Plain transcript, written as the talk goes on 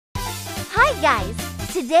guys,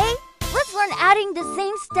 today let's learn adding the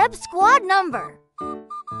same step squad number.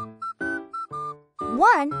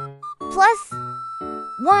 1 plus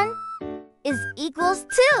 1 is equals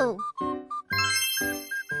 2.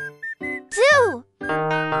 2.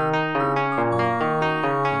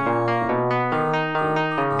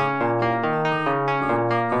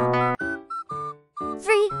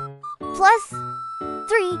 3 plus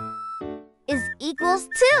 3 is equals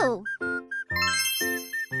 2.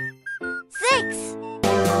 6.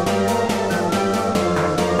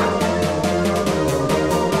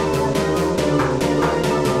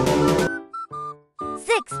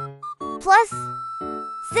 6 plus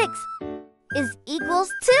 6 is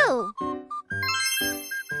equals 2.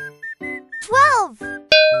 12.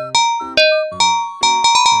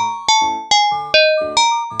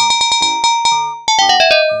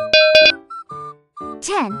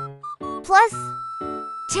 10 plus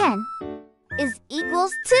 10 is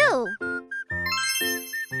equals 2.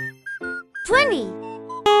 20.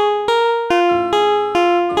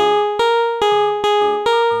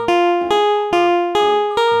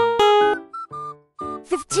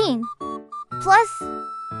 15 plus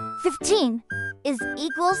 15 is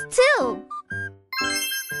equals 2.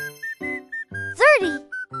 30.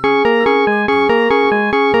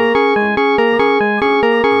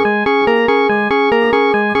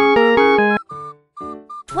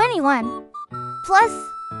 21 plus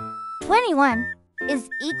 21 is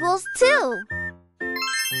equals 2.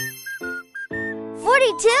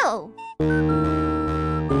 42.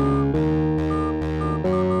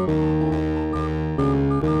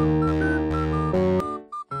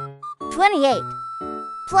 28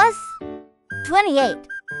 plus 28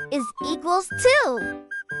 is equals 2.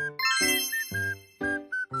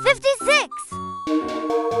 56.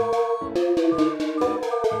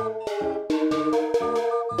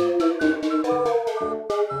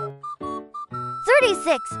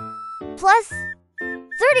 36 plus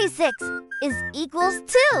 36 is equals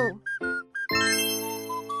 2.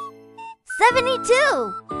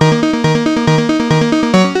 72.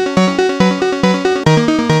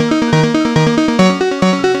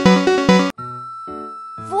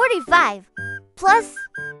 45 plus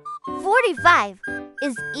 45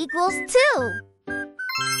 is equals 2.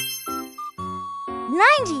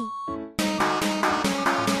 90.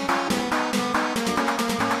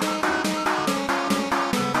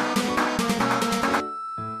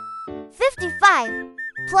 55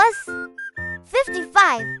 plus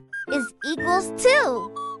 55 is equals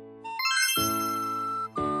 2.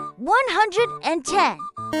 110.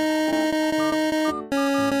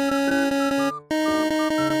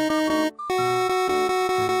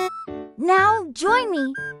 Now join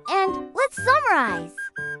me and let's summarize.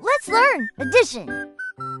 Let's learn addition.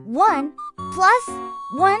 1 plus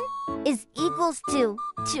 1 is equals to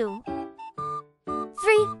 2.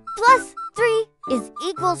 3 plus 3 is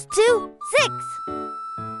equals to 6.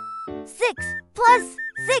 6 plus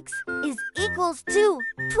 6 is equals to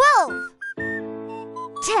 12.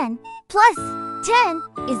 10 plus 10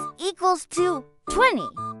 is equals to 20.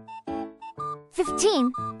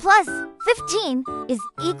 15 plus 15 is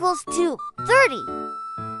equals to 30.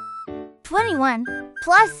 21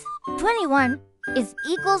 plus 21 is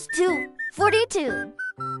equals to 42.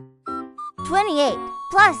 28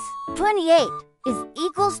 plus 28 is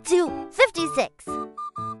equals to 56.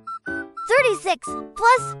 36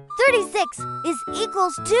 plus 36 is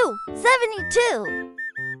equals to 72.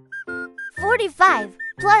 45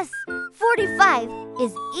 plus 45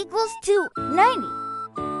 is equals to 90.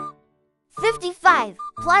 55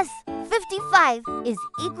 plus 55 is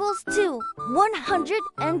equals to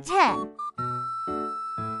 110.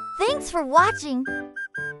 Thanks for watching.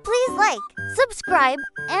 Please like, subscribe,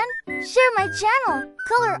 and share my channel,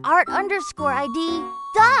 color art_ID.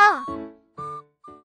 Duh!